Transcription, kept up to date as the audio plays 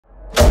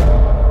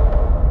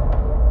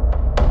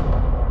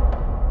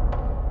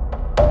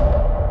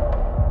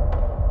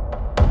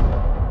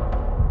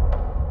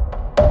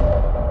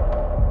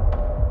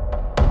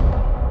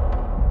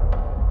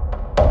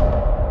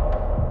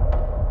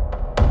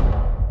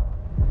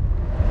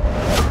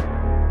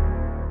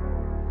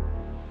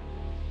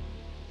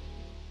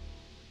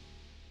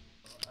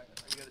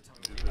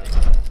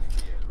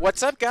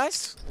What's up,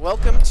 guys?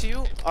 Welcome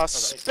to a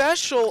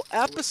special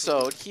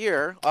episode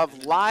here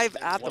of Live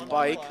at the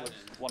Bike,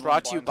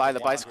 brought to you by the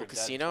Bicycle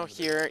Casino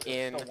here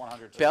in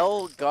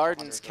Bell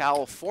Gardens,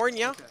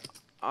 California.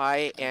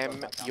 I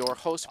am your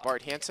host,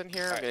 Bart Hanson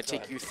here. I'm going to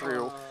take you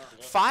through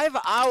 5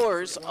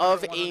 hours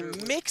of a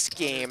mix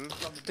game.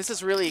 This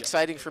is really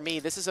exciting for me.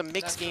 This is a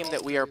mix game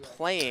that we are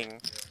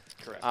playing.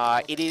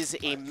 It is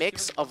a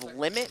mix of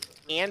limit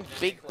and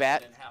big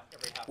bet.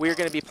 We're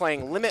going to be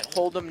playing limit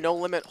hold'em, no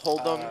limit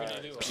hold'em,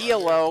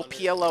 PLO,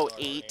 PLO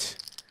 8,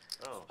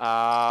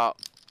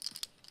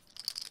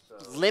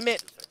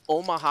 limit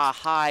Omaha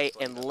High,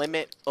 and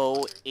limit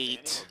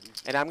 08.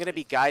 And I'm going to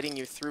be guiding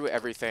you through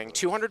everything.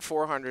 200,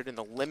 400 in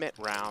the limit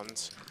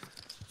rounds.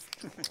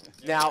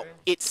 Now,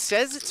 it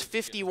says it's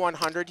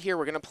 5,100 here.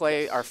 We're going to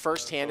play our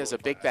first hand as a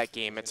big bet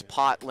game. It's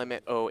pot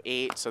limit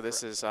 08, so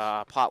this is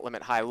pot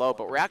limit high-low.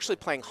 But we're actually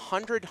playing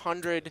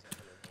 100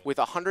 with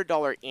a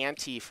 $100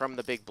 ante from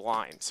the big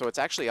blind. So it's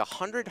actually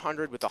 100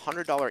 with a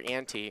 $100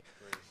 ante.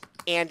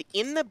 And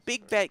in the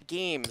big bet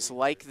games,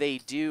 like they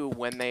do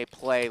when they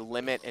play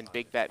limit and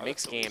big bet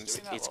mix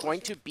games, it's going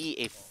to be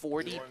a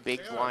 40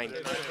 big blind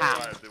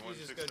cap.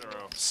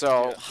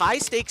 So high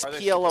stakes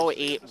PLO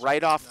 8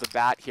 right off the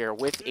bat here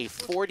with a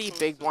 40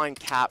 big blind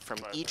cap from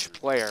each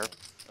player.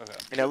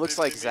 And it looks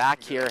like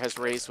Zach here has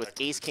raised with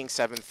ace king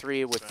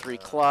 7-3 with 3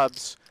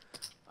 clubs.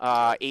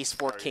 Ace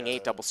 4 king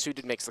 8 double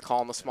suited makes the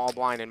call in the small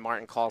blind, and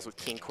Martin calls with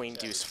king queen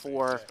deuce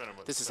 4.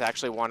 This is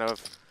actually one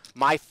of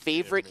my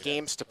favorite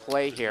games to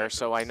play here,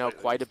 so I know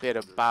quite a bit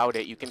about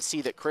it. You can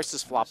see that Chris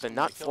has flopped a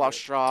nut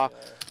flush draw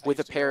with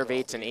a pair of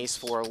 8s and ace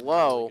 4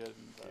 low.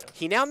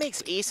 He now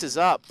makes aces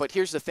up, but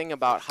here's the thing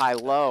about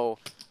high-low.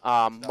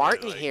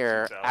 Martin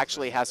here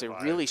actually has a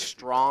really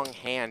strong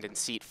hand in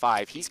seat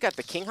 5. He's got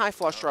the king high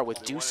flush draw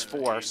with deuce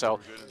 4, so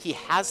he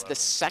has the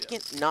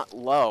second nut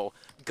low.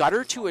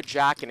 Gutter to a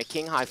jack and a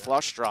king high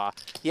flush draw.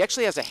 He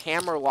actually has a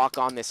hammer lock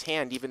on this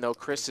hand, even though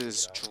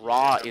Chris's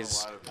draw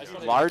is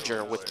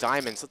larger with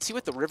diamonds. Let's see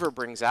what the river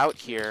brings out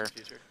here.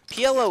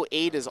 PLO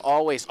 8 is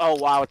always, oh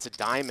wow, it's a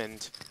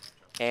diamond.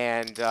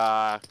 And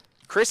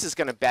Chris is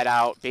going to bet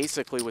out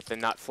basically with the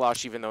nut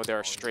flush, even though there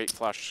are straight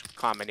flush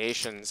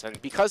combinations. And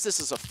because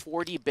this is a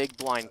 40 big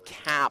blind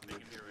cap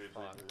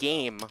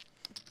game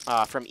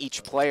from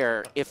each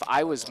player, if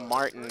I was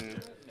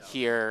Martin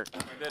here,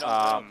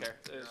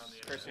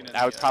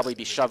 I would probably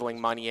be shoveling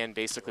money in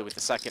basically with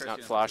the second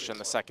nut flush and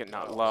the second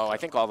nut low. I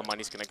think all the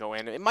money's going to go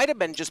in. It might have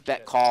been just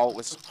bet call. It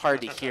was hard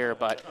to hear,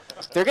 but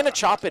they're going to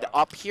chop it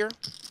up here.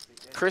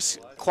 Chris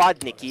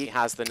Klodnicki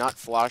has the nut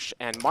flush,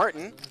 and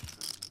Martin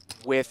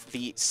with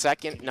the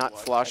second nut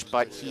flush,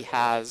 but he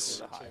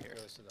has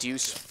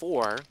deuce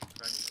 4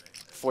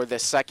 for the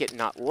second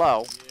nut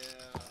low.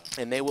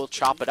 And they will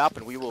chop it up,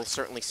 and we will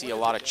certainly see a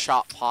lot of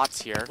chop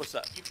pots here.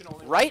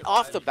 Right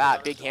off the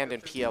bat, big hand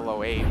in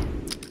PLO 8.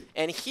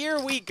 And here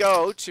we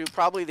go to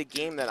probably the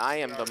game that I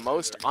am the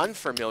most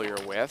unfamiliar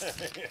with.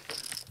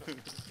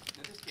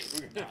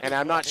 And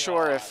I'm not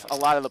sure if a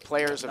lot of the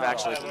players have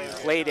actually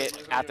played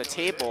it at the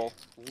table.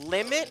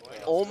 Limit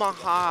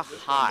Omaha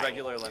High.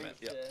 Regular limit,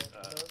 yep.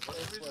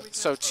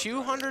 So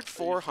 200,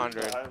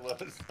 400,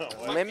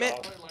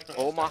 limit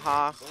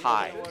Omaha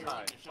High.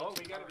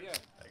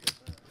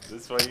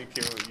 That's why you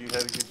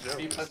had a good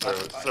joke.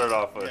 Start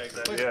off with.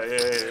 Yeah.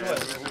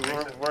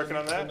 We're working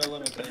on that? No,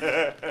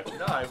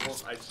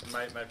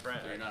 my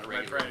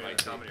friend, my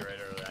comedy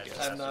writer.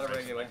 I'm not a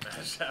regular.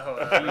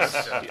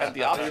 He had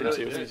the option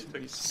to.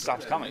 He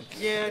stopped coming.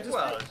 Yeah, just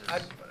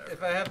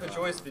if I have the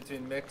choice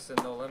between mix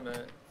and no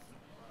limit,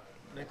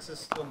 mix is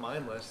still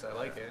mindless. I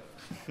like it.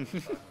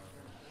 He's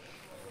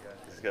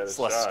got a It's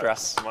shot. less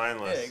stress.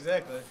 Mindless. Yeah,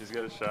 exactly. He's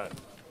got a shot.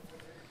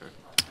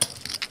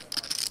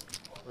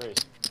 Raise.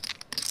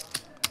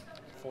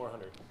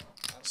 400.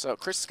 So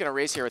Chris is going to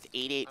raise here with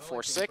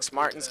 8-8-4-6.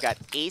 Martin's got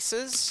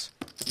aces.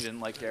 You didn't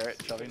like Garrett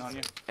shoving on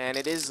you? And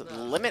it is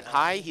limit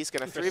high. He's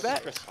going to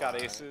 3-bet. Chris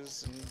got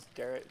aces, and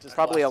Garrett just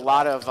Probably a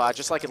lot of,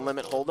 just like in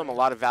limit hold'em, a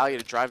lot of value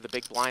to drive the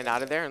big blind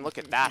out of there. And look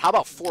at that. How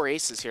about 4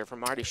 aces here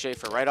from Marty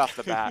Schaefer right off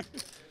the bat?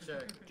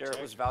 Garrett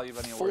was value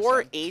betting a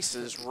 4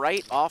 aces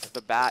right off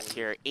the bat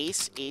here.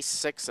 Ace, ace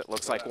 6 it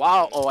looks like.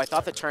 Wow. Oh, I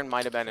thought the turn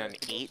might have been an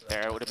 8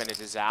 there. It would have been a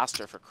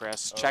disaster for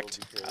Chris.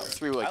 Checked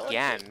through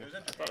again.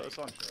 I thought it was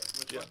fun.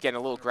 Getting a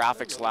little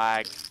graphics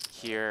lag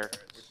here.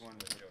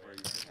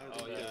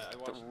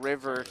 The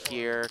river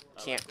here,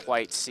 can't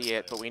quite see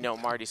it, but we know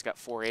Marty's got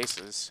 4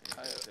 aces.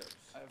 I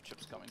have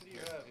chips coming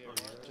here.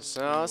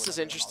 So this is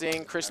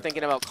interesting. Chris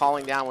thinking about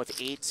calling down with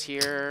 8s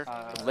here.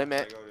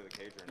 Limit.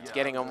 He's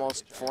getting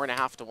almost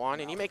 4.5 to 1,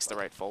 and he makes the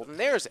right fold. And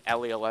there's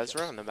Eli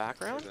Elezra in the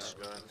background.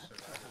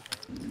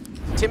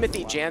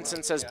 Timothy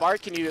Jansen says,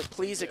 Bart, can you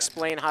please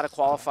explain how to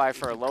qualify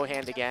for a low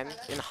hand again?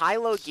 In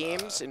high-low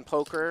games in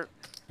poker,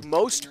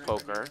 most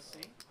poker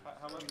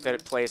that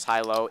it plays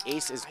high-low,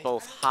 ace is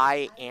both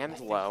high and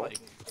low.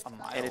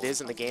 and it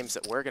is in the games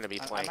that we're going to be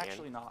playing I'm in.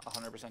 actually not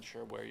 100%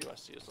 sure where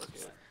USC is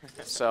located.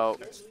 So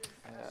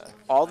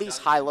all these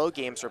high-low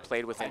games are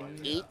played with an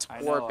 8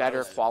 I or know,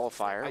 better I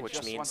qualifier, which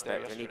just means went there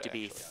that there need to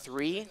be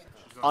yesterday, 3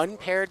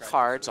 unpaired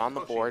cards on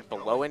the board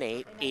below an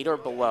 8 or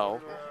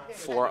below,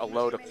 for a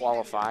low to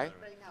qualify.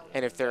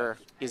 And if there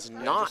is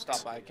not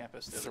stopped by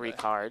campus the other 3 day.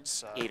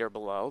 cards, 8 or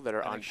below, that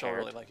are I think she'll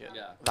unpaired, really like it.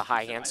 the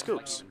high hand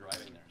scoops.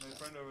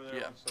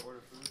 Yeah.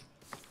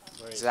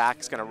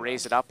 Zach's going to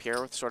raise it up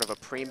here with sort of a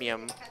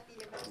premium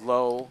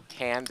low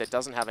hand that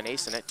doesn't have an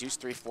ace in it. Deuce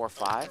 3, 4,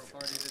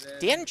 5.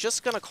 Dan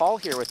just going to call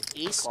here with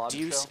ace,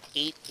 deuce,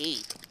 8,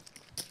 8.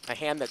 A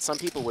hand that some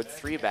people would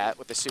 3-bet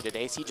with the suited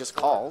ace. He just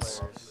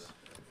calls.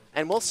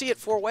 And we'll see it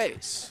 4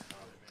 ways.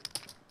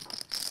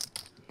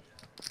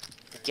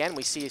 Again,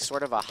 we see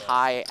sort of a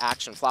high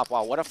action flop.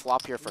 Wow, what a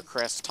flop here for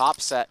Chris. Top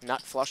set,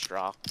 nut flush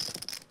draw.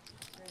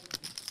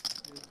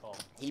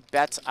 He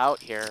bets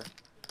out here.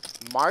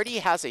 Marty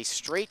has a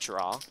straight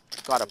draw,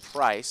 got a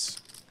price.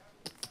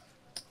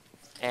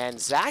 And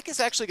Zach is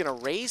actually going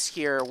to raise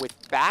here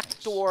with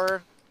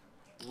backdoor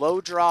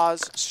low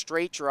draws,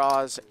 straight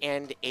draws,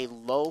 and a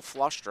low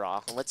flush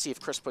draw. And let's see if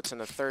Chris puts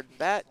in a third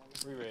bet.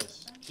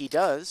 Re-raise. He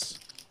does.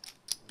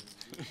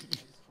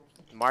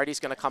 Marty's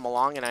going to come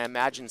along, and I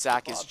imagine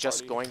Zach is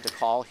just going to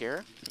call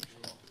here.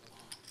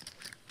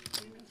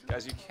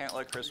 Guys, you can't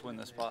let Chris win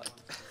this spot.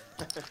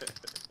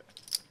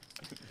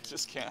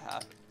 Just can't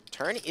happen.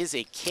 Turn is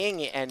a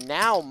king, and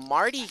now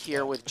Marty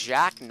here with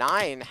Jack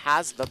 9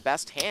 has the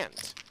best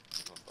hand.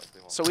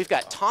 So we've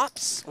got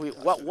tops,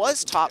 what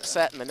was top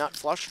set in the nut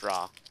flush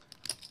draw,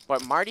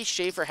 but Marty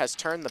Schaefer has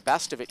turned the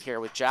best of it here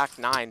with Jack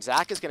 9.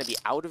 Zach is going to be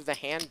out of the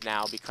hand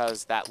now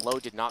because that low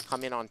did not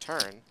come in on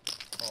turn.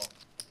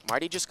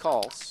 Marty just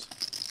calls.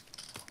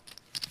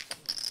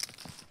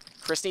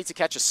 Chris needs to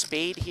catch a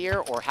spade here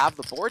or have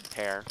the board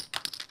pair.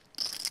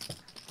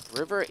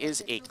 River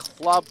is a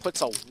club,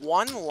 puts a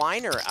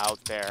one-liner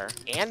out there,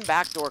 and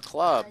backdoor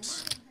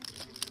clubs.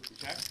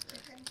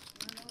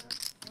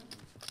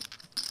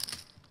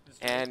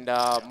 And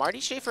Marty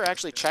Schaefer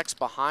actually checks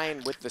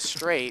behind with the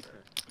straight,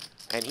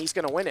 and he's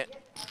going to win it.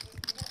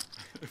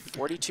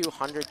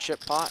 4,200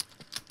 chip pot.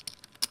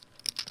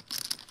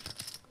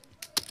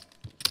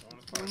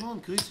 Come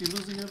on, Chris, you're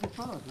losing every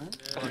part, man.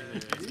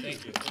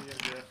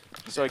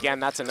 So again,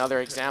 that's another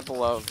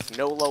example of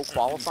no low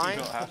qualifying.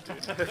 He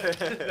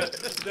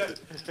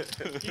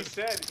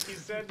said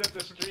that the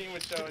stream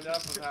would show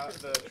enough of how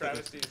the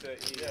travesties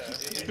that he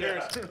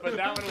endures, but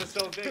that one was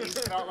so big, he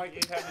felt like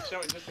he had to show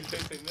it just in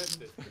case they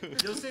missed it.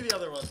 You'll see the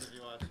other ones if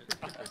you watch it.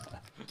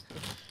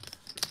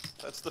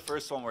 That's the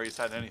first one where he's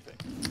had anything.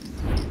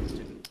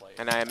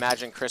 And I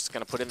imagine Chris is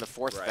going to put in the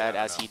 4th bet,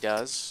 as he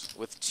does,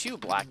 with 2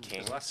 black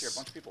kings. Last year, a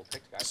bunch of people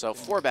picked guys. So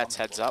 4 bets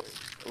heads up.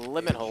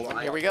 Limit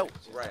hold. Here we go.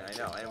 Right, I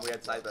know. And we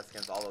had side bets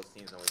against all those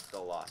teams, and we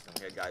still lost. And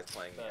we had guys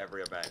playing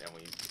every event, and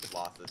we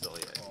lost the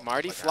affiliate.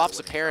 Marty flops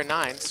a pair of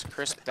 9s.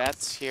 Chris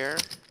bets here.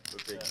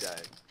 With big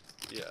guy.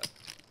 Yeah.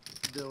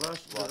 The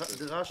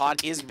Russian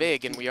Pot is team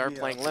big, and we are me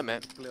playing out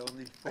limit. and play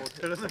only 4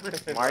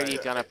 tournaments. Marty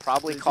gonna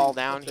probably call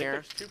down They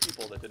here. picked 2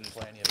 people that didn't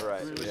play any of it.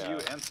 Right, It was yeah. you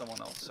and someone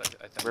else,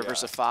 I think.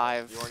 River's a You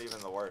 5. weren't even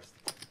the worst.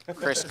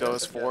 Chris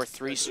goes for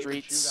 3 If you got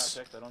streets.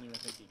 picked, I don't even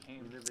think he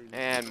came.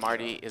 And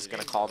Marty is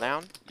gonna call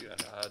down. You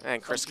had,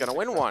 And Chris some gonna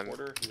win picked one.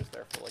 Porter. He was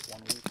there for like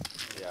 1 week.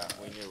 Yeah,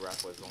 we knew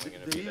Rep was only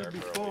going to The be year there for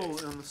a before,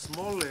 week. on a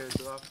small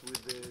draft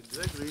with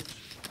Greg Rich,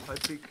 I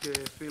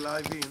picked Phil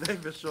Ivey and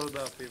never showed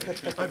up.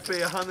 I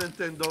pay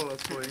 $110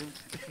 for him.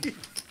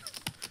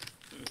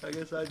 I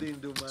guess I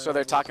didn't do my So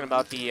they're talking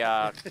about the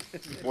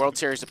World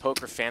Series of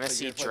Poker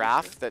Fantasy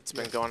draft that's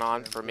been going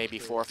on for maybe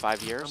 4 or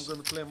 5 I'm years.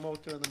 going to play more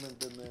tournament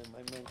than my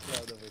main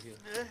crowd over here.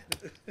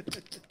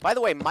 By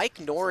the way, Mike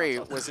Norrie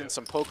was in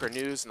some poker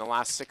news in the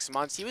last 6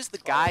 months. He was the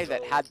guy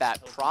that had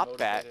that prop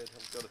bet.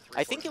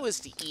 I think it was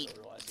to eat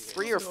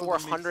 $300 or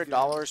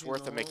 $400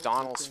 worth of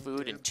McDonald's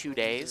food in 2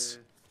 days.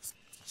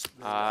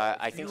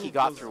 I think he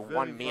got through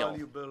 1 meal.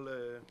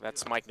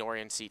 That's Mike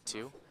Norrie in seat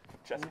 2.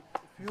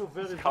 Few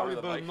very cover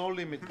the valuable mic.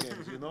 no-limit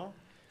games, you know?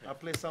 I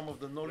play some of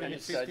the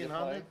no-limit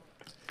 1500.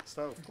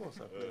 So of course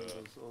I play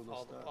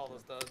all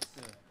those stuff.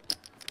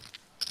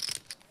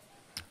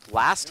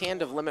 Last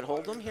hand of limit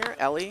hold'em here,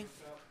 Ellie.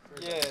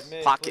 Yeah,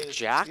 mid, Pocket please.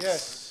 jacks.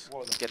 Yes.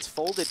 Gets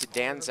folded to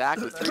Dan Zach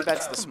with 3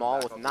 bets the small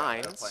with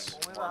 9s.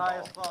 Only the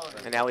highest quality.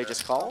 And Ellie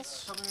just calls.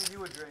 Something you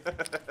would drink.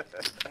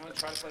 I'm gonna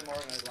try to play more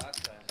than I did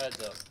last time.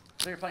 Heads up.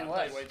 So you're playing I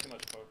what? played way too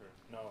much poker.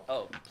 No.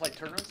 Oh, play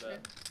tournaments again?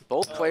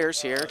 Both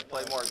players here.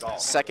 Play more golf.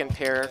 Second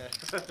pair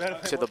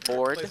to the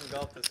board, Play some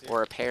golf this year.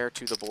 or a pair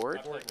to the board.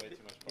 I played way too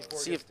much poker.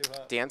 See if Gets too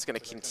hot. Dan's going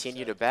to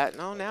continue to bet.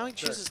 No, now he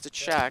chooses to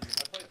check. I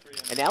played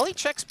 3 And Ellie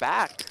checks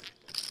back.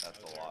 That's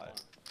a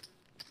lot.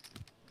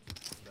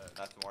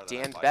 That's more than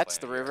Dan I bets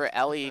the play in a year. river.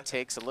 Ellie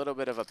takes a little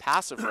bit of a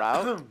passive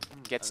route.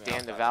 Gets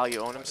Dan to value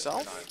own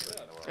himself.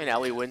 And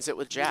Ellie wins it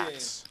with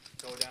jacks.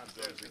 Go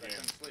downstairs because I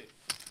couldn't sleep.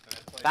 And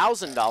I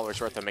played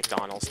 $1,000 worth of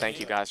McDonald's. Thank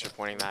you guys for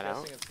pointing that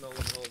out. Guessing it's no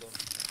limit hold'em.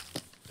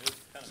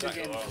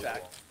 kind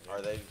of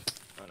Are they?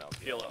 Oh no.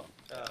 Kilo.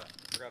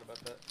 Forgot about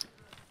that.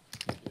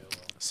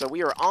 So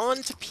we are on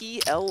to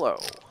PLO.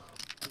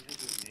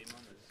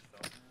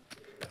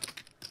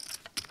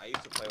 I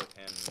used to play with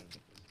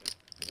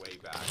him way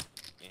back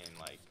in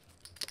like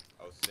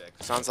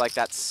 06. Sounds like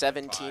that's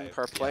 17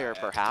 per player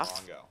per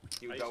half.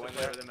 He would go in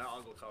there.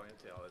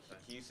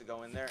 He used to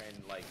go in there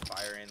and like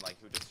fire in, like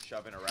he would just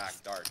shove in a rack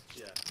dart.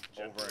 Yeah.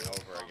 Over and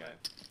over again.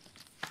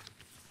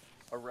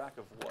 A rack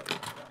of what?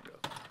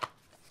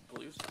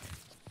 Blues?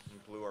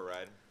 Blue or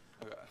red.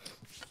 Okay.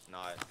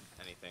 Not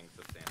anything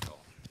substantial.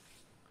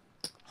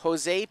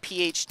 Jose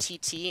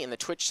PHTT in the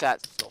Twitch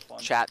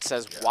chat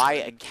says, Yeah, why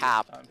a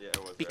cap? Yeah,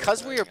 it was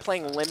Because we are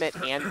playing limit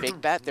and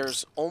big bet,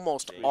 there's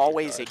almost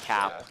always a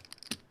cap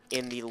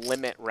in the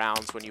limit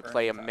rounds when you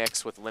play a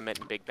mix with limit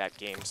and big bet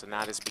games, and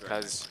that is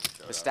because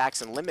the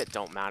stacks in limit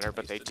don't matter,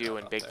 but they do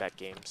in big bet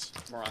games.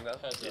 Morongo?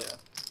 Yeah.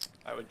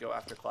 I would go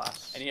after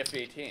class. And you have to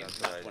be 18.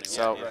 That's right. 21.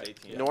 So Yeah,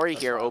 18. Nori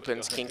here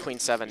opens King Queen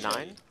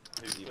 7-9.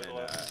 Even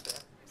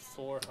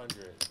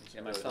 400.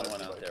 Yeah, my son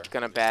went out there.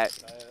 Gonna bet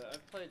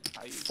I've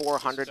played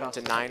 400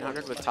 into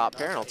 900 with top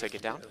pair, and I'll take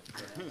it down.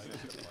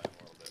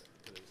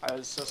 I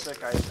was so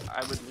sick,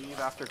 I would leave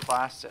after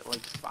class at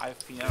like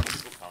 5 p.m.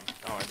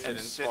 and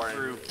sit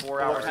through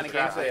 4 hours kind of of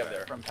games traffic they have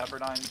there? from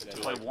Pepperdine to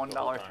play $1,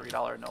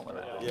 $3 no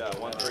limit. yeah,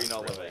 1-3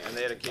 no limit, and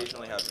they'd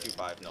occasionally have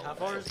 2-5 no How limit.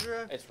 far is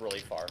your? It's really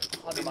far.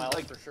 100 miles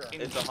for sure.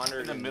 It's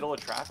 100 In the middle of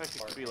traffic, it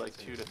could be like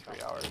 2 to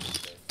 3 hours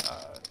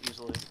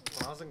easily.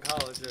 When I was in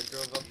college, I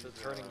drove up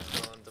to Turning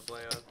Stone to play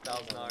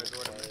 $1,000 or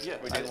whatever. Yeah,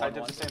 We did I one did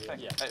the once. same thing.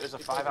 Yeah. It was a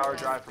 5-hour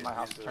drive from my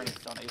house to Turning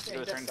Stone. I used to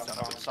go to Turning Stone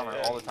over the summer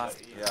all the time.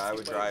 Yeah, I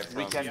would drive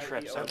from Weekend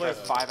trips. I would drive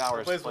 5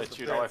 hours to play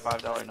 $2,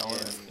 $5 no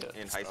limit.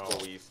 in high school.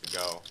 We used to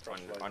go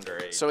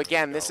underage. So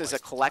again, this is a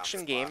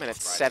collection game, and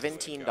it's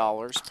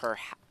 $17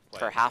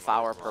 per half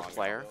hour per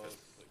player.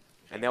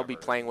 And they'll be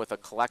playing with a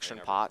collection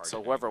pot,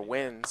 so whoever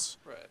wins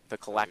the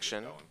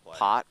collection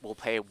pot will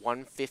pay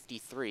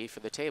 $153 for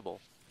the table.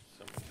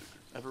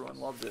 Everyone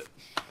loved it.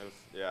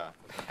 Yeah.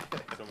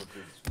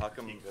 How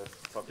come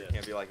poker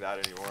can't be like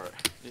that anymore?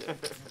 Yeah.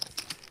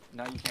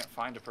 Now you can't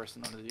find a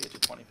person under the age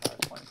of 25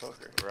 playing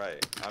poker.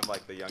 Right. I'm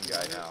like the young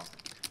guy now.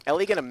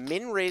 Ellie gonna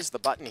min raise the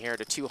button here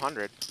to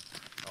 200,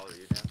 Oh, are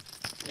you down?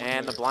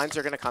 and the blinds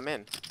are gonna come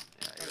in.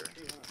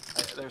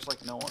 Yeah, There's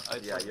like no one.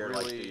 It's Yeah, like you're,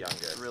 really, like, the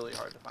youngest. really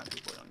hard to find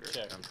people younger.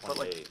 I'm But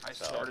like 28. I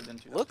so- started in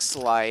 2000. Looks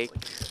like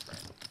different.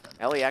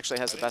 Ellie actually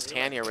has the best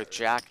hand here with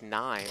Jack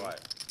 9.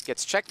 What?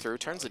 Gets checked through,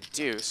 turns a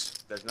deuce.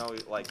 There's no,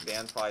 like,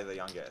 Dan's probably the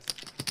youngest.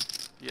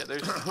 Yeah,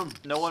 there's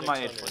no one my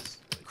age plays.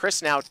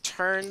 Chris now No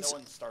turns.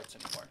 one starts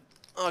anymore.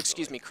 Oh,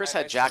 excuse me. Chris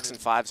had jacks and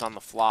 5s on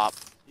the flop.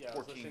 Yeah, I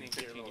was listening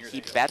to your little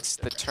He thing. bets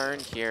the turn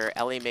here.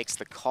 Ellie makes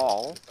the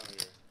call.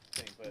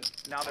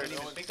 Now there's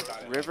Even think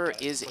about it. River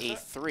is a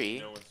 3.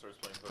 No one starts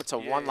playing Puts a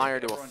Yeah, one-liner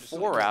to a everyone just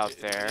 4 like, out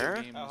video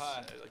there. games,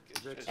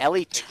 like, it's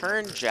Ellie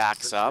turn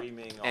jacks up,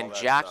 Streaming, all and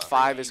that Jack stuff.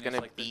 5 is streaming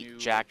going to like the beat new,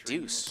 Jack like,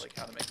 dream, deuce. Like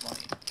how to make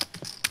money.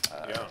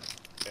 Yeah.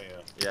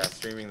 Yeah,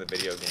 streaming the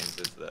video games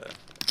is the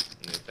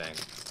new thing.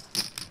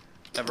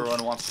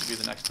 Everyone wants to be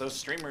the next. Those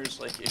streamers,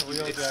 like, if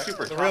you, it's Jack-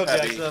 super the top real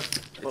Jack heavy. stuff.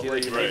 But either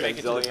like, you when you make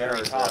get to the zillion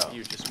very or top, zero.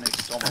 you just make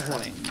so much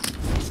money.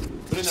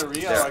 But in a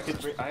Rio,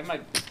 Yeah. I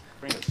might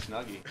bring a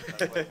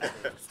Snuggie.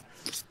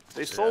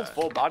 They sold Yeah.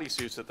 full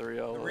bodysuits at the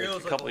Rio like,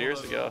 Rio's a couple like years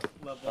one ago. of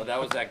those Oh, that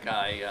was that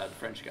guy, the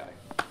French guy.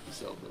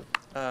 So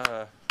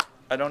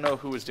I don't know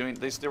who was doing.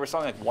 They were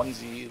selling like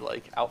onesie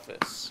like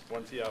outfits.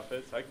 Onesie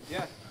outfits.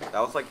 Yeah. That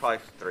was like probably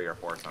 3 or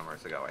 4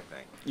 summers ago, I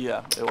think.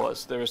 Yeah, it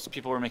was. There was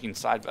people were making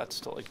side bets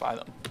to like buy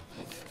them.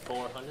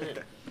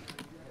 400.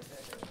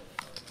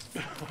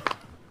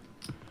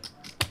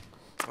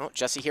 Oh,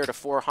 Jesse here to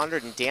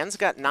 400, and Dan's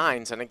got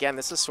 9s. And again,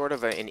 this is sort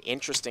of an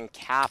interesting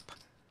cap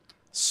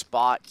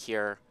spot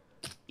here.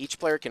 Each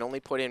player can only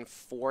put in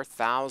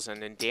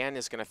 4,000, and Dan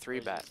is going to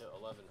 3-bet.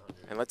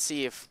 And let's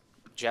see if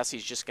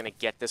Jesse's just going to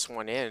get this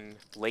one in,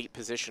 late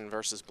position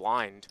versus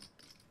blind,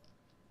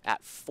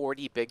 at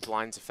 40 big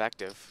blinds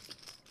effective.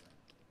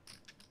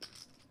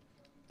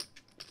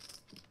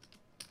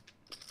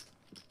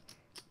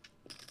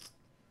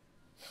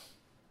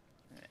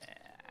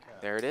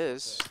 There it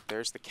is.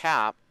 There's the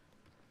cap.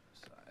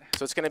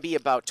 So it's going to be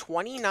about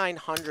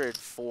 2,900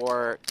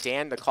 for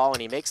Dan to call,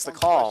 and he makes the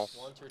call.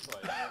 Once or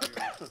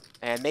twice.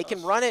 And they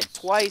can run it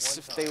twice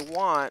if they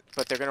want,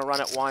 but they're going to run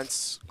it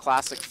once.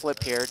 Classic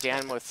flip here.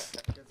 Dan with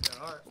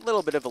a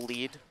little bit of a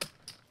lead.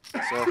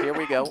 So here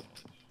we go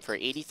for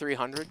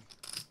 8,300.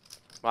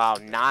 Wow,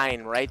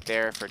 9 right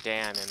there for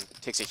Dan, and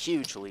takes a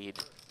huge lead.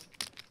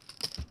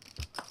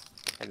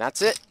 And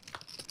that's it.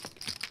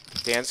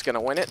 Dan's going to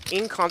win it.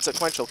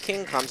 Inconsequential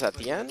king comes at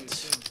the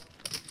end.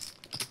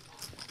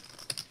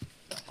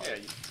 Yeah,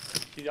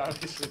 he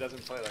obviously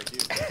doesn't play like you.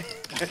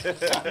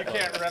 You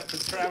can't rep the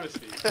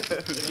travesty.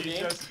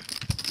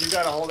 You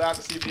gotta hold out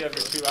to see if you have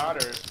your 2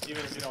 outers,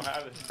 even if you don't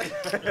have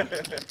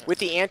it. With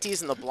the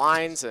antes and the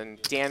blinds,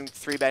 and Dan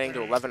 3-betting to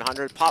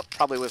 1,100, Pop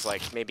probably was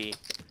like maybe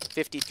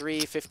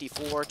 53,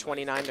 54,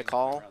 29 to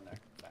call,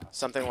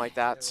 something like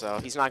that. So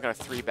he's not going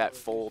to 3-bet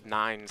fold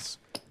 9s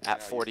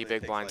at 40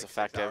 big blinds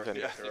effective,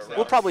 and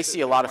we'll probably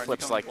see a lot of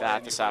flips like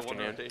that this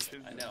afternoon.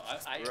 I know.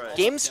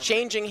 Game's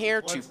changing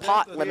here to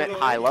pot, limit,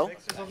 high-low.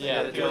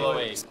 Yeah, the PLO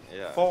 8.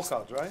 Yeah. 4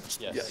 cards, right?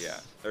 Yes. Yeah.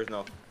 There's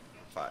no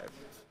 5.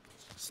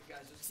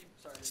 Guys, just keep,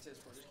 sorry, this is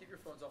for, just keep your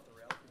phones off the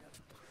rail.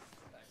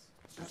 Thanks.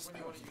 Just when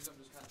you want to use them,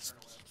 just kind of turn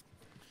away.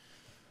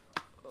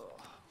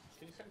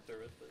 Can you send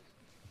service, please?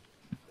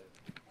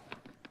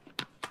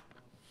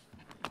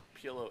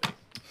 PLO 8.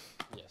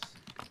 Yes.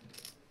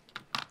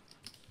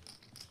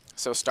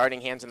 So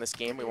starting hands in this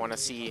game, we want to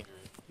see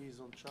He's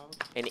on chart.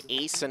 an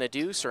ace and a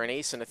deuce, or an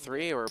ace and a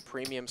 3, or a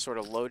premium sort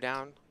of low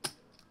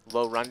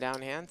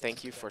rundown hand.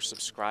 Thank you for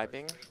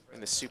subscribing in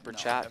the super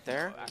chat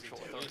there. Actual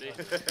authority.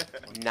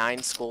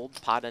 9 scold,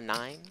 pot of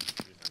 9.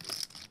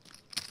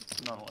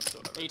 None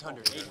whatsoever.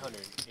 800.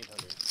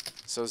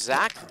 So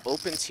Zach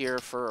opens here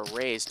for a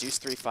raise, deuce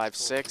 3, 5,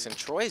 6, and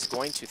Troy's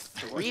going to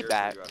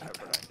 3-bet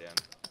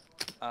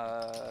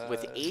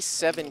with ace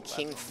 7,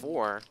 king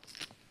 4.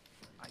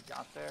 I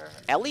got there.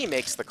 Ellie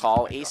makes the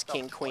call, ace,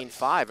 king, queen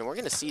 5, and we're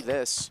going to see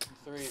this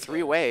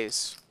 3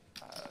 ways.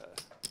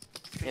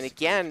 And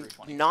again,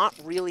 not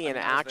really an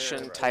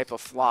action type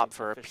of flop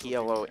for a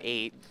PLO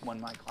 8.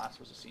 When my class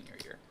was a senior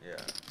year. Yeah.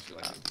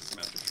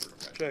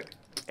 Check.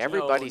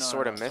 Everybody No,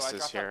 sort of so I misses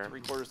dropped here. out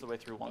 3/4 of the way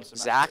through one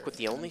semester. Zach with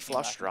the and only then came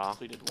back flush and draw.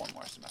 Completed 1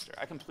 more semester.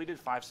 I completed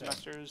 5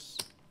 semesters,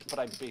 but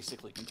I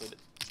basically completed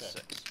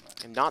 6.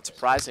 And not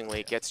surprisingly,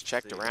 it gets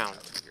checked around.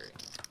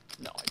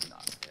 No, I do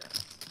not.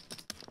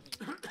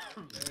 You gonna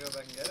go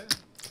back and get it?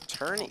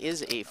 Turn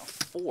is a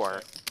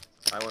 4.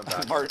 I went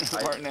back.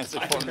 Martin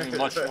answered for me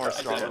much more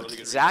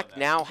strongly. Zach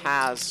now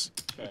has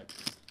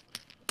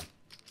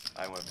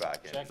I went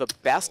back in. the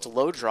best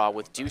low draw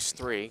with deuce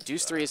 3.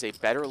 Deuce 3 is a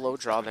better low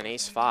draw than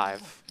ace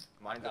 5.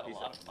 Mine's a piece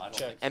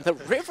of And the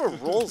river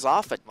rolls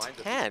off a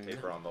 10.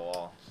 paper on the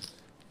wall.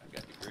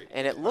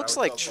 And it looks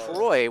like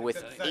Troy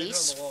with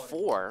ace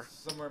 4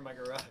 Somewhere in my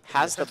garage.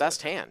 has the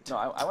best hand. No,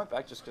 I went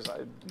back just because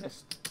I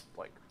missed,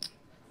 like,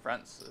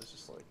 friends. It was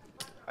just like,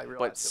 I realized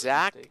But it was a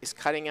Zach mistake. is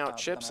cutting out But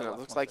chips, then and I it left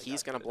looks once like I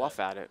he's got going to good bluff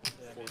at at it.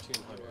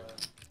 1400.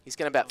 He's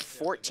going to bet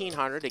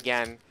 1,400.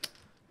 Again,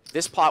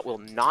 this pot will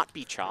not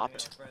be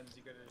chopped.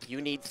 You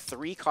need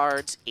 3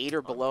 cards, 8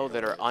 or below,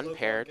 that are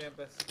unpaired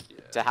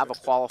to have a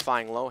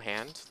qualifying low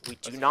hand. We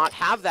do not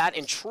have that,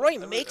 and Troy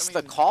makes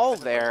the call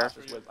there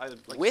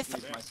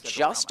with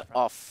just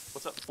a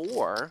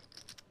 4.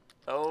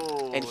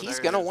 Oh, and he's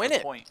there gonna is, win the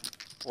it. Point.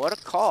 What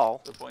a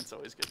call The point's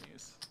always good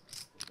news.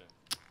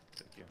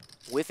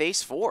 with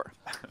ace 4.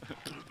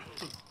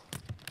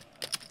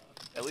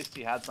 At least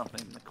he had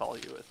something to call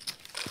you with.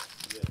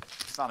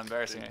 It's not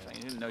embarrassing or anything.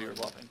 You didn't know you were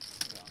bluffing.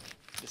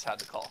 You just had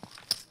to call.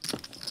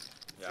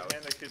 Yeah,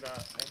 And they could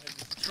not.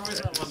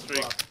 Troy's not one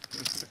streak.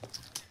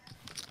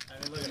 I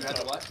didn't look You at had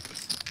that. the what?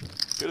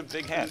 Good a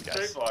big hand, straight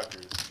guys.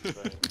 blockers.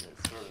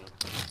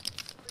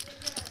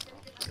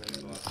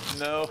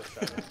 No.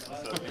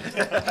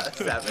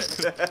 7.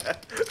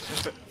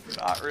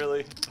 Not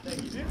really.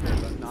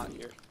 Not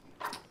here.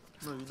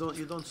 No,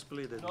 you don't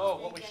split it. No,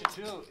 what we should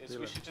do is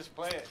we should just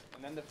play it,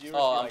 and then the viewers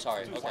Oh, be I'm like,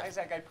 sorry, "Dude, okay. why is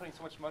that guy putting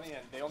so much money in?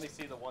 They only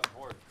see the one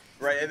board."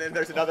 Right, and then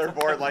there's another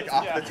board like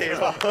off the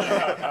table.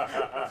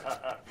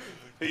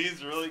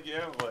 He's really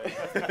gambling.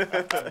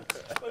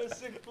 What a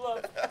sick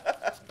bluff.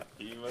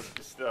 He must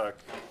be stuck.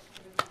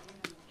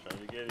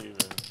 Trying to get even.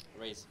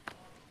 Raise.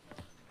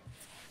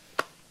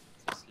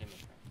 This limit.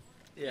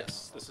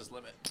 Yes, this is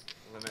limit.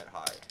 Limit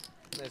high.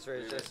 Nice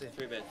raise, Jesse.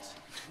 3 bets.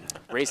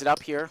 Raise it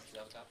up here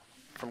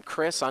from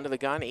Chris onto the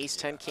gun, ace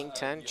 10, king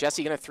 10.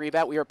 Jesse going to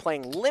 3-bet. We are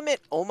playing limit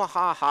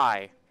Omaha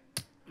high.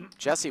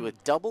 Jesse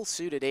with double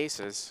suited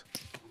aces.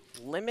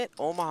 Limit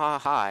Omaha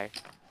high.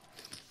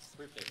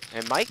 3 bets.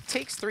 And Mike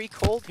takes 3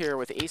 cold here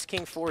with ace,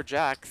 king, 4,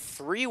 jack.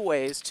 3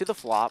 ways to the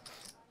flop.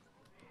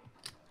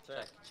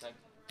 Check.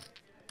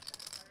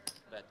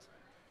 Bet.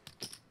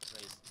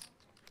 Raise.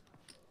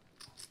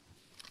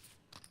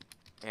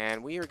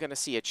 And we are going to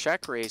see a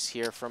check raise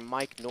here from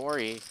Mike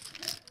Norrie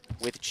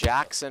with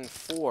jacks and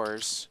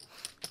 4s.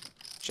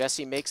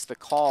 Jesse makes the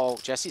call.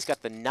 Jesse's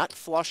got the nut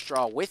flush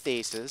draw with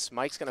aces.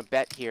 Mike's going to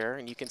bet here,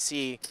 and you can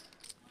see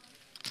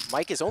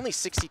Mike is only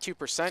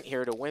 62%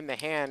 here to win the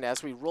hand.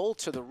 As we roll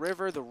to the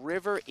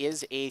river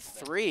is a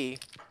 3,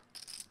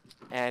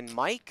 and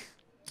Mike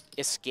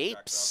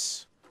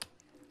escapes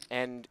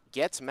and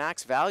gets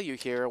max value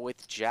here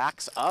with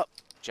jacks up,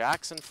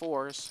 jacks and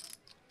 4s.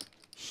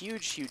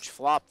 Huge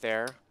flop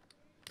there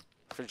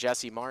for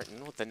Jesse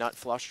Martin with the nut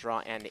flush draw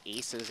and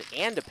aces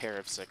and a pair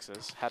of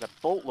 6s. Had a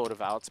boatload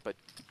of outs, but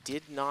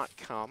did not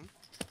come.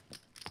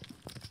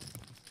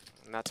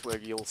 And that's where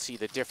you'll see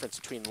the difference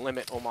between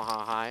limit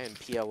Omaha high and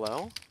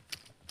PLO.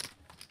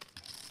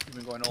 You've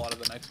been going to a lot of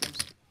the next games?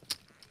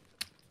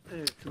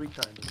 3 times,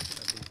 I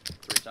think.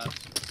 3 times.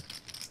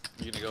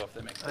 You're going to go if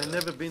they make I've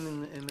never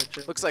been in a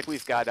check. Looks like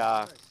we've got So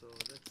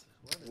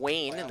that's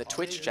Wayne in the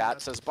Twitch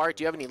chat says, Bart,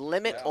 do you have any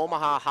limit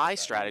Omaha high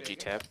strategy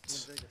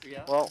tips?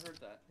 Yeah, Well, I heard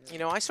that. you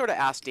know, I sort of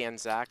asked Dan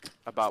Zach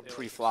about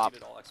pre-flop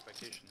exceeded all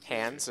expectations.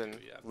 hands and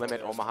Yeah,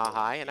 limit Omaha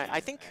high, and I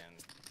think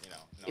And, you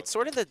know, it's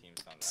sort of the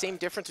same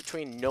difference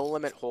between no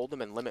limit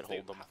hold'em and limit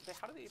hold'em.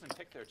 How do they even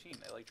pick their team?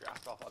 They like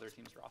draft off other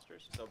teams'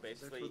 rosters? So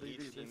basically,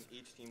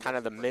 each team Kind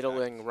of the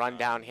middling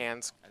rundown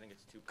hands I think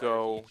it's 2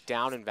 go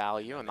down in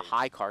value, and the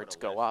high cards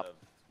go up.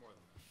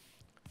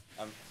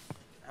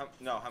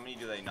 How many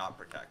do they not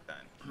protect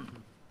then?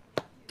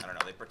 I don't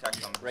know. They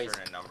protect some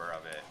certain number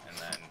of it, and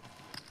then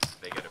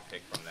they get a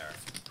pick from there.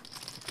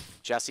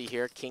 Jesse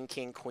here, king,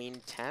 king,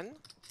 queen, 10.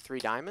 3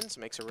 diamonds,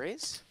 makes a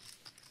raise.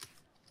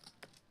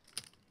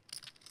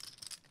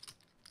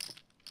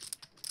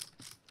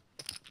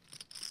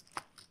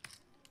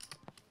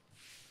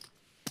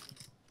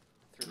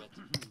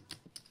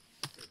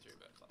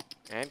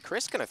 And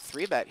Chris gonna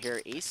 3-bet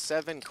here, ace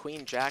 7,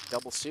 queen, jack,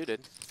 double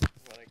suited.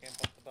 What, I can't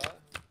bump the bot?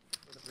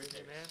 With a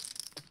premium hand?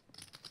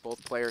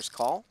 Both players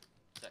call.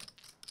 Check.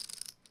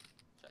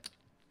 Check.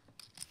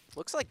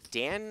 Looks like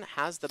Dan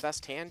has the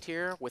best hand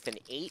here with an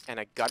 8 and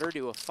a gutter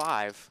to a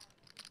 5.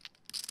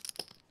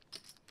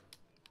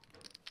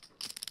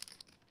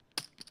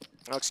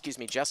 Oh, excuse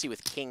me, Jesse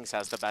with kings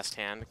has the best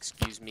hand.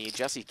 Excuse me,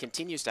 Jesse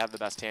continues to have the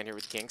best hand here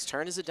with kings.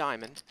 Turn is a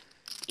diamond.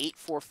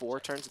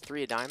 8-4-4, turns a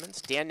 3 of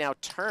diamonds. Dan now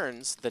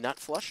turns the nut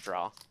flush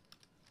draw.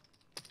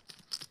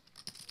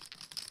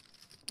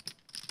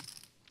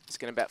 He's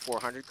gonna bet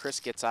 400. Chris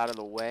gets out of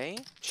the way.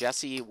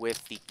 Jesse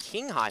with the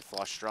king high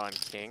flush draw and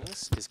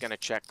kings is gonna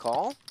check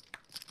call.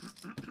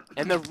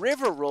 And the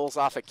river rolls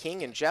off a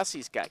king, and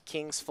Jesse's got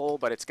kings full,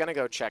 but it's gonna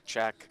go check,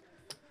 check.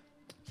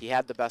 He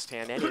had the best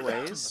hand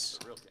anyways.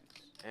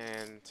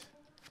 And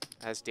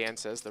as Dan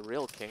says, the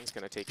real king's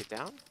gonna take it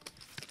down.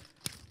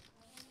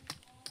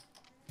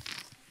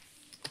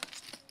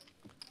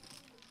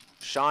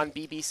 Sean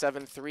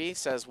BB73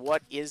 says,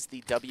 what is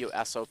the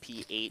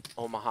WSOP 8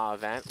 Omaha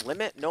event?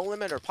 Limit, no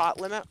limit, or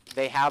pot limit?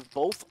 They have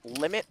both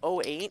limit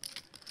 08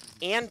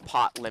 and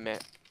pot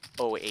limit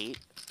 08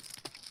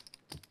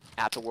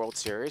 at the World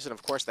Series. And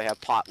of course, they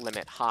have pot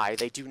limit high.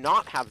 They do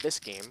not have this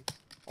game,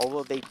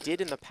 although they did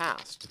in the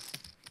past.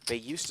 They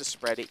used to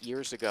spread it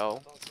years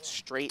ago,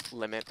 straight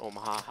limit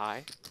Omaha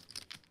high.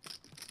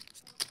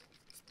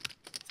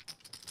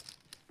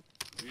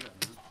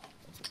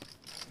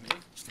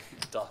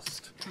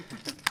 Dust.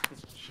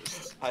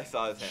 I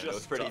saw his hand. It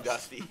was pretty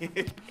dusty.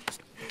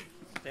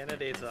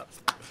 Band-Aids up.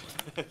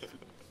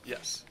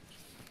 Yes.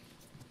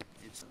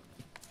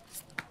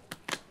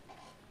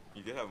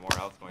 You did have more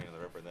outs going in the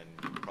river than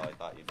you probably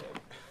thought you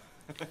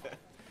did.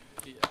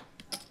 Yeah.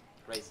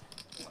 Raise.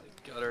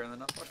 Like gutter and then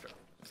not flush draw.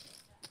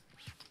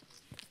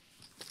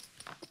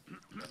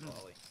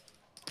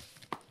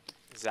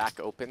 Zach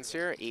opens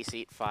here, ace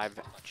 8, 5,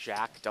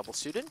 jack, double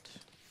suited.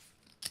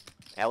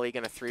 Ellie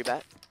gonna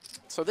 3-bet.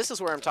 So this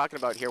is where I'm talking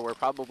about here, where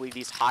probably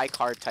these high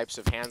card types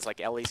of hands, like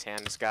Ellie's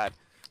hand,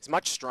 is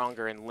much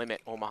stronger in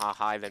limit Omaha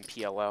high than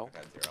PLO.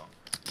 Got 0.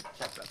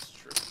 That's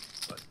true,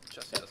 but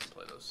Jesse doesn't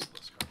play those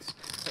cards.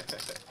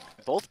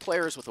 Both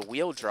players with a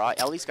wheel draw.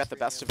 Ellie's got the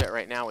best of it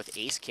right now with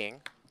ace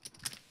king.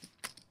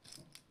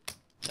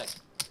 Check.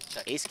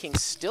 Check. Ace king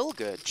still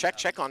good. Check,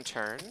 check on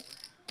turn.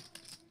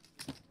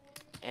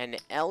 And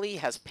Ellie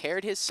has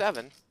paired his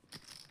 7.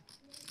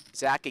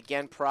 Zach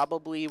again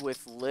probably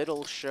with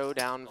little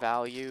showdown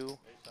value.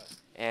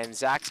 And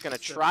Zach's gonna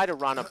try to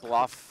run a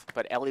bluff,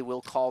 but Ellie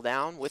will call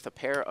down with a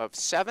pair of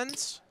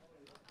 7s.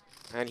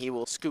 And he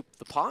will scoop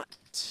the pot.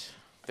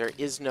 There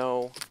is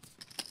no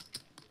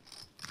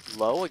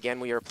low. Again,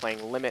 we are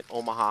playing limit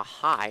Omaha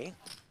high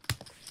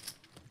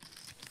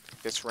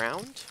this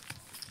round.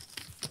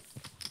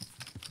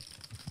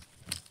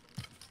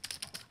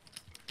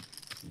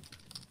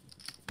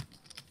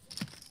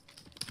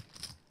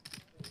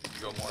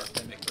 You go more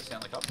and make the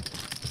Stanley Cup.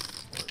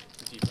 Or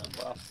deep run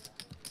Bluff.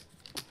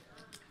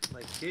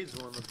 My kids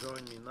want to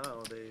join me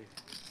now. They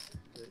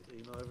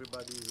you know,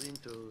 everybody's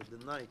into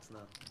the nights now.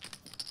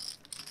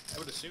 I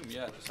would assume,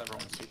 yeah, just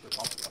everyone's super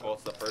pumped about Well,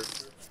 it's the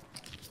first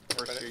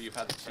First year you've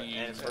had the team.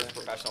 and his first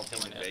professional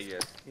team in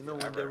Vegas. You know,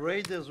 when the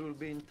Raiders will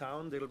be in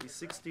town, there will be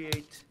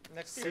 68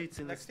 seats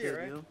in the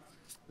stadium. Right?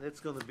 That's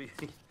going to be,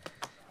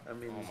 I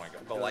mean. Oh my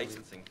god, the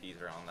licensing fees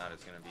around that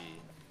is going to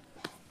be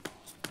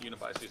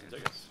Unified season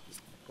tickets.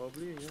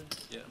 Probably, yeah.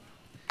 Yeah.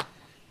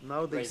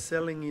 Now they're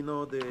selling, you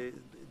know, the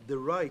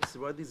rights.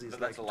 What is it? So Like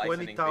that's a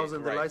licensing fee.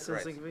 20,000 the Right,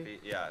 licensing right. fee?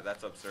 Yeah,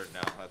 that's absurd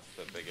now. That's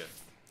the biggest.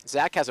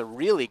 Zach has a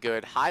really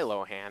good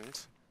high-low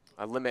hand,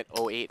 a limit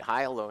 08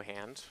 high-low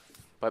hand,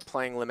 but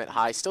playing limit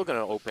high, still going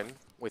to open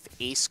with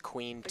ace,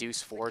 queen,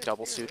 deuce 4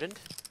 double suited.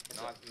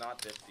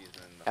 Not this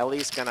season.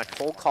 Ellie's going to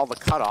cold call the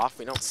cutoff.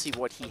 We don't see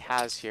what he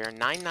has here.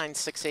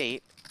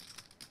 9-9-6-8.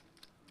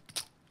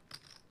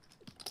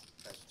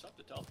 It's tough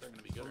to tell if they're going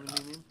to be good or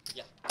not.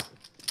 Yeah.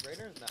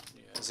 Raiders? No.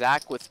 Yeah.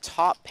 Zach with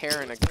top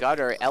pair and a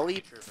gutter.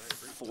 Ellie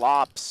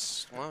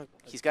flops. Well,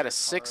 he's got a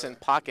 6 in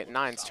pocket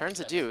nines. Turns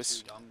a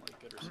deuce.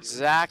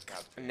 Zach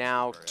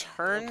now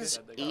turns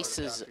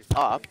aces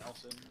up.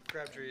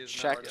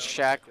 Check,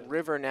 check.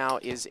 River now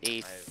is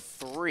a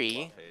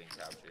 3.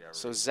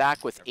 So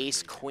Zach with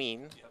ace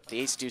queen. The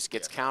ace deuce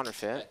gets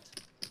counterfeit.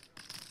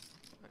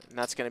 And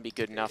that's going to be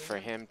good enough for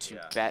him to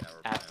bet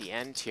at the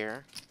end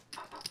here.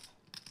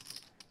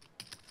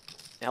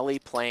 Ellie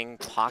playing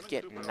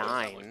pocket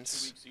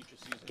nines,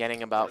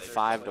 getting about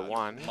 5 to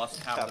 1. Must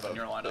have them in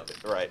your lineup.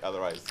 Right,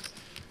 otherwise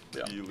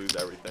you lose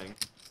everything.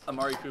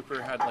 Amari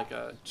Cooper had like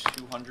a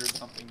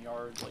 200-something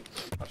yard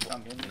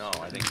touchdown game. No,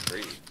 I think 3.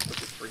 Was it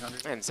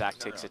 300? And Zach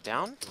takes it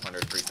down.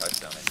 103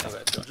 touchdown,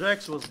 I think.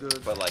 Jax was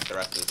good. But like the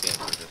rest of the games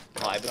were just.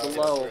 Live at the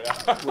low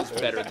was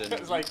better than. It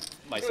was like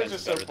my it was sense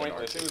just better so than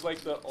pointless. Archie. It was like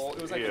the old.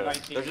 It was like the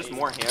 1980s. There's just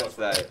more hands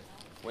that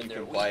you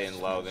can play in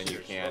low than you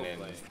can in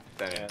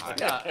high.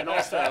 Yeah, and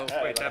also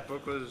Wait, that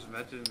book was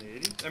invented in the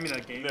 80s? I mean,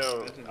 that game was No,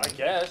 invented in the I 80s?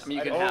 guess. I mean,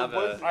 you can don't- have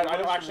a I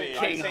don't actually.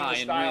 king high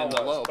and win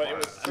the low but it part.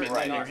 was I mean,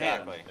 certainly in your not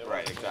hand. Exactly.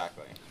 Right,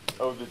 exactly.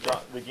 Oh,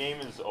 the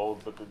game is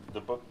old, but the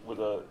book with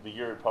the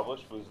year it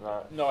published was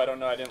not. No, I don't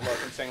know. I didn't look.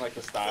 I'm saying like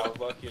the style of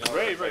book, you know.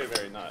 Right, it's right, like right.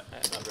 very not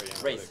very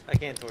analytic. Race. I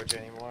can't torch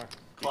anymore.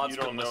 You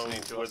don't know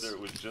whether it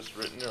was just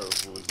written or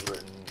if it was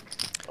written.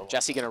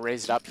 Jesse gonna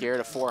raise it up here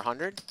to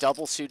 400.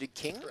 Double suited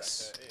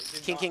kings.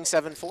 King, king,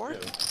 7-4.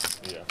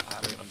 Yeah.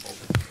 I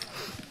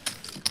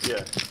Yeah.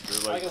 They're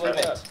can like. look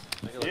it up.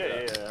 I can look Yeah,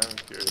 it up. yeah. I'm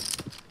curious.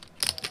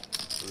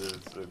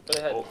 So Go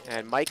ahead. oh,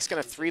 And Mike's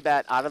gonna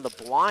 3-bet out of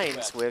the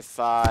blinds with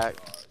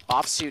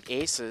offsuit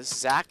aces.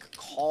 Zach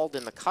called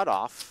in the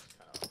cutoff.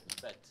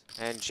 Bet.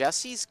 And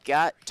Jesse's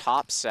got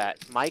top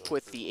set. Mike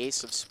with the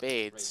ace of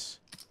spades.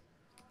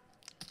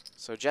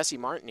 So Jesse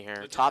Martin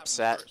here, top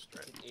set.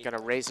 Gonna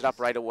raise it up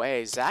right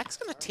away. Zach's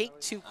gonna take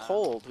 2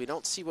 cold. We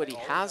don't see what he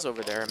has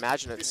over there.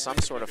 Imagine it's some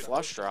sort of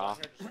flush draw.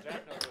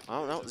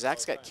 Oh no,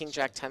 Zach's got king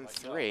jack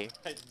 10-3.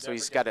 So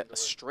he's got a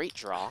straight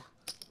draw.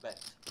 Bet.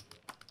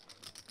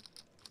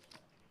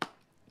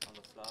 On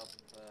the flop.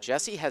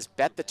 Jesse has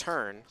bet the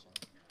turn.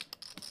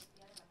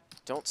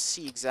 Don't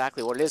see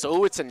exactly what it is.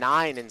 Oh, it's a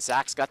 9, and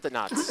Zach's got the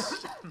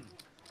nuts.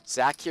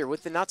 Zach here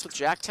with the nuts with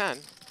jack 10.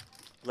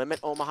 Limit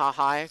Omaha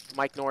high.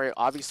 Mike Norrie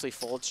obviously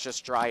folds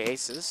just dry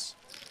aces.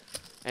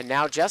 And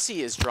now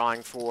Jesse is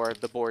drawing for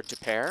the board to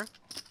pair.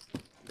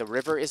 The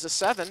river is a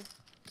 7.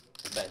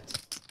 Bet.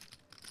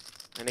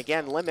 And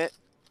again, limit.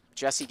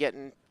 Jesse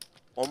getting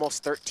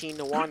almost 13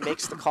 to 1,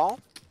 makes the call.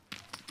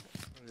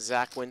 And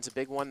Zach wins a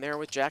big one there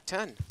with jack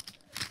 10.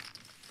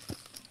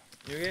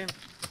 New game?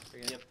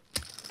 Yep.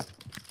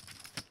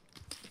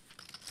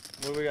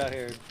 What we got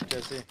here,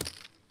 Jesse?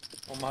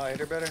 Omaha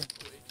 8 or better?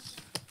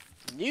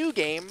 New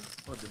game.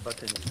 Oh, the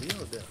button is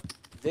here or there?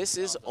 This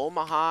is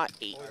Omaha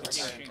 8.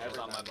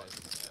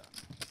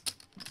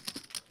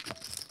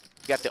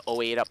 Got the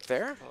 08 up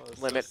there.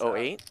 Limit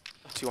 08,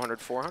 200,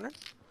 400.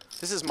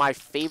 This is my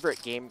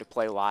favorite game to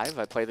play live.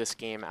 I play this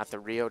game at the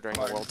Rio during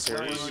the World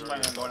Series. You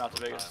planning on going out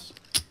to Vegas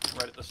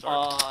right at the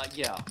start?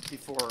 Yeah,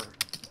 before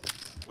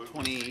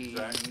 26,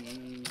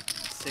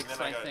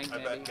 I think,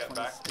 maybe, 20,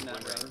 in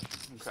that range.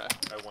 Okay.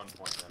 at one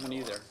point. When are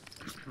you there?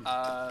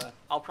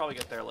 I'll probably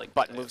get there like.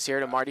 Button moves here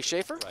to Marty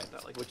Schaefer. Right,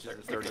 that like Which is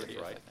the 30th,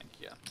 30th, I think.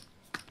 Yeah.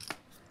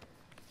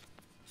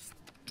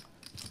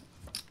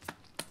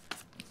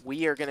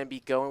 We are going to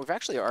be going, we've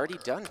actually already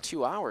done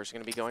 2 hours. We're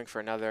going to be going for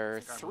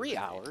another 3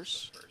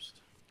 hours.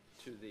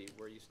 To the,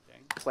 where are you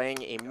staying?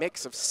 Playing a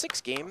mix of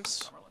 6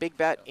 games, big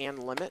bet and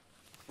limit.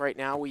 Right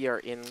now we are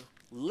in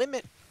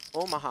limit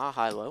Omaha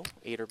high-low,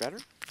 8 or better.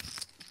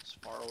 As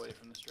far away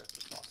from the strip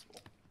as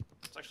possible.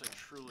 It's actually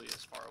truly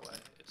as far away.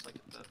 It's like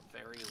the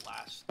very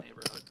last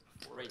neighborhood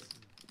before Race.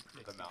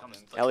 it becomes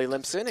like Ellie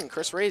limps in and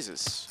Chris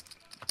raises.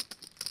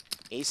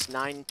 Ace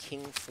 9,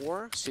 king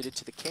 4, suited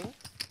to the king.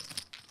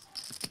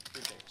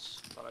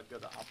 Thought I'd go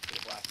the opposite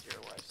of last year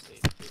where I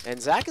stayed.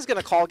 And Zach is going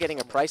to call getting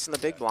a price in the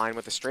big blind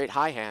with a straight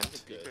high hand.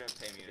 You couldn't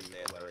pay me to stay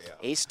at Larry.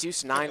 Ace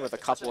deuce 9 with a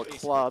couple of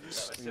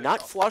clubs.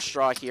 Nut flush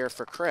draw here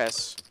for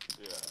Chris.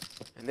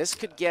 And this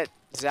could get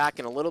Zach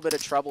in a little bit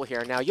of trouble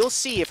here. Now you'll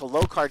see if a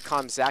low card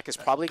comes, Zach is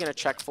probably going to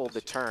check fold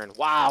the turn.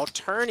 Wow,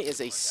 turn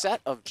is a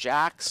set of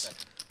jacks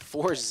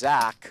for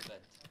Zach.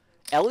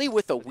 Ellie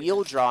with a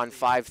wheel draw on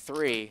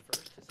 5-3.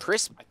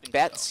 Chris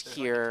bets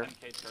here.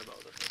 10K turbo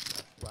the first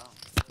day. Wow.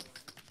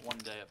 One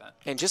day event.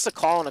 And just a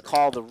call and a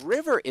call. The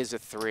river is a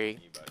 3.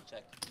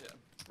 Check.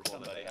 Well,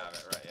 they have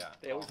it, right, yeah.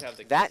 They always have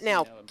the That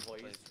now casino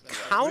employees.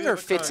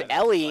 counterfeits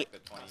Ellie. Like the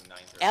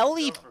 29th or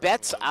Ellie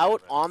bets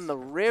out on the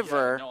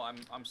river. Yeah, no,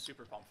 I'm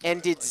super pumped.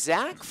 And did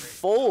Zach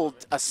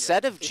fold a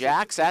set of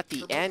jacks at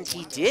the end?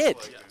 He did.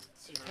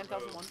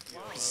 10,001.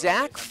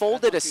 Zach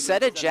folded a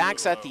set of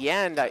jacks at the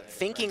end,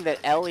 thinking that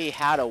Ellie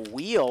had a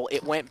wheel.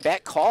 It went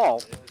bet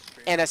call,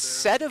 and a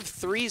set of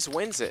 3s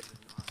wins it.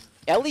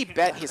 Ellie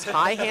bet his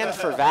high hand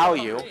for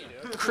value.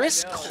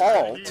 Chris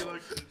called,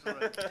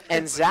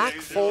 and Zach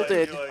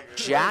folded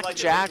jack,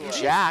 jack,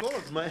 jack,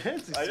 My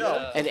hands is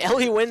and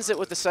Ellie wins it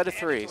with a set of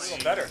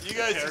 3s. Better. You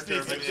guys just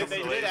need to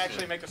They did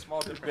actually make a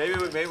small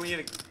difference. Maybe we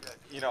need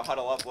to,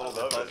 huddle up a little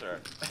bit closer.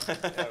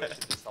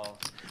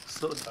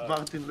 So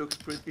Martin looks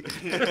pretty.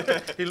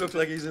 He looks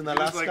like he's in Just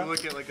Alaska. like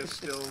look at like a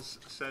stills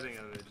setting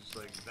of it, just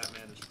like that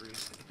man is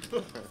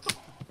freezing.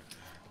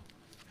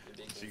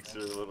 cheeks are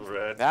a little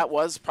red. That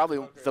was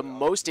probably the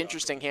most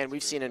interesting hand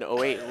we've seen in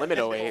 08, limit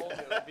 08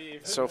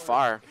 so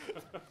far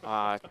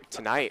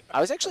tonight. I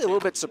was actually a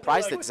little bit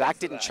surprised that Zach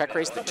didn't check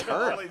raise the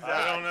turn.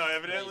 I don't know.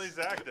 Evidently,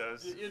 Zach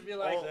does. You'd be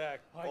like, Zach,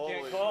 I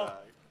can't call.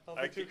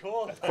 I'll be too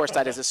cold. Of course,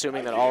 that is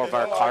assuming that all of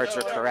our cards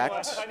are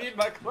correct. I need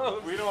my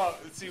clothes. We don't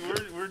see.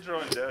 We're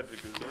drawing dead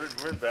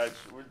because we're bad.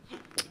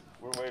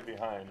 We're way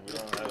behind. We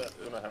don't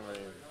have any.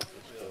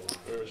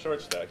 We're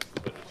short stacked.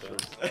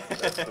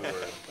 That's the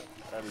word.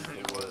 That is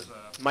the word.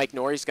 Mike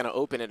Norrie's going to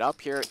open it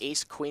up here.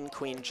 Ace, queen,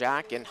 queen,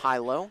 jack, and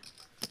high-low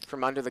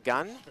from under the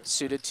gun,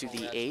 suited to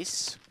the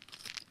ace.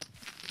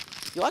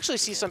 You'll actually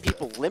see some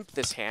people limp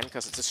this hand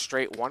because it's a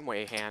straight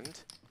one-way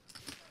hand.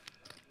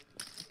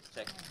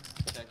 Check.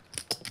 Check.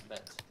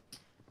 Bet.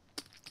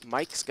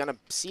 Mike's going to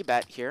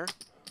c-bet here.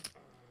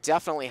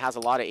 Definitely has a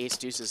lot of ace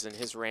deuces in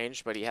his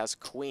range, but he has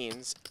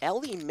queens.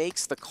 Eli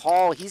makes the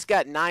call. He's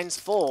got nines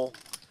full.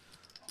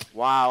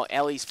 Wow,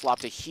 Eli's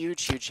flopped a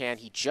huge, huge hand.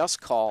 He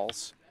just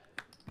calls.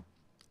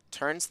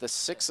 Turns the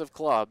 6 of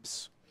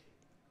clubs.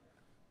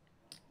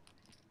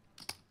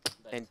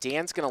 And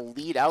Dan's going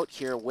to lead out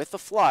here with a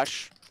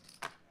flush.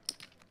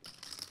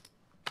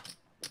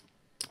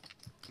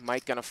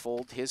 Mike going to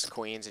fold his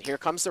queens. And here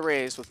comes the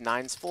raise with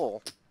nines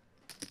full.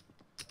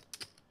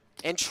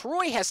 And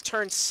Troy has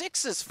turned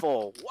 6s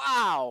full.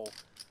 Wow.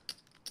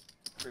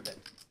 3-bet.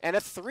 And a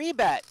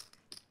 3-bet.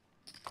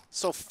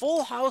 So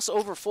full house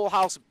over full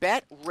house,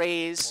 bet,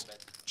 raise,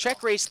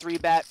 check raise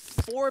 3-bet,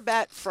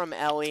 4-bet from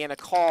Eli, and a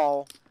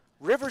call.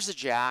 River's a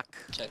jack.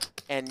 Check.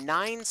 And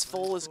nines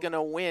full is going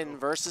to win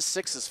versus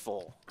 6s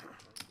full.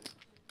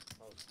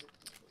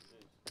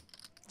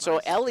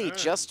 So Eli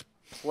just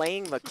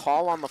playing the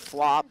call on the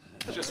flop.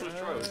 Just with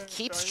Troy.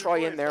 Keeps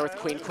Troy in there with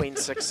queen, queen,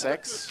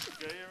 6-6.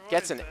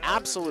 Gets an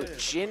absolute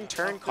gin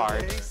turn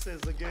card.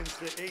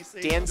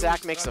 Dan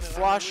Zach makes a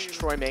flush.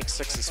 Troy makes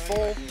 6s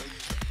full.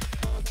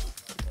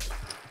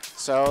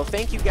 So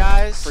thank you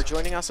guys for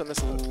joining us on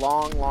this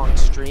long, long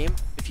stream.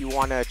 If you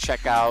want to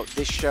check out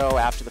this show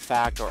after the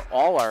fact or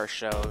all our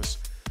shows,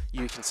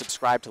 you can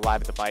subscribe to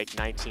Live at the Bike.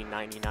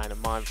 $19.99 a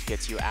month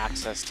gets you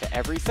access to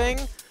everything.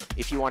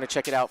 If you want to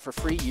check it out for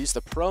free, use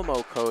the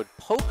promo code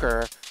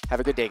POKER. Have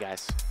a good day,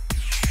 guys.